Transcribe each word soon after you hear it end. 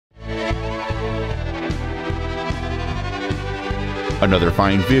Another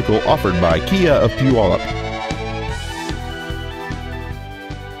fine vehicle offered by Kia of Puyallup.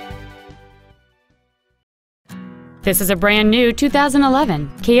 This is a brand new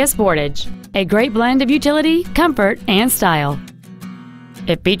 2011 Kia Sportage, a great blend of utility, comfort, and style.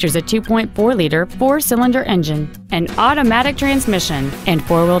 It features a 2.4-liter four-cylinder engine, an automatic transmission, and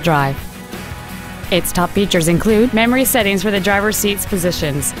four-wheel drive. Its top features include memory settings for the driver's seat's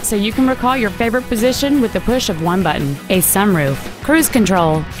positions, so you can recall your favorite position with the push of one button, a sunroof, cruise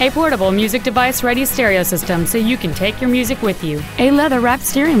control, a portable music device-ready stereo system so you can take your music with you, a leather-wrapped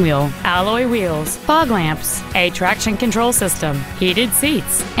steering wheel, alloy wheels, fog lamps, a traction control system, heated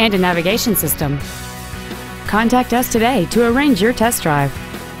seats, and a navigation system. Contact us today to arrange your test drive.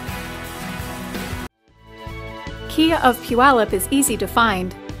 Kia of Puyallup is easy to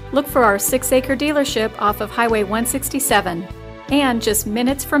find. Look for our 6-acre dealership off of Highway 167 and just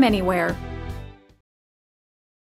minutes from anywhere.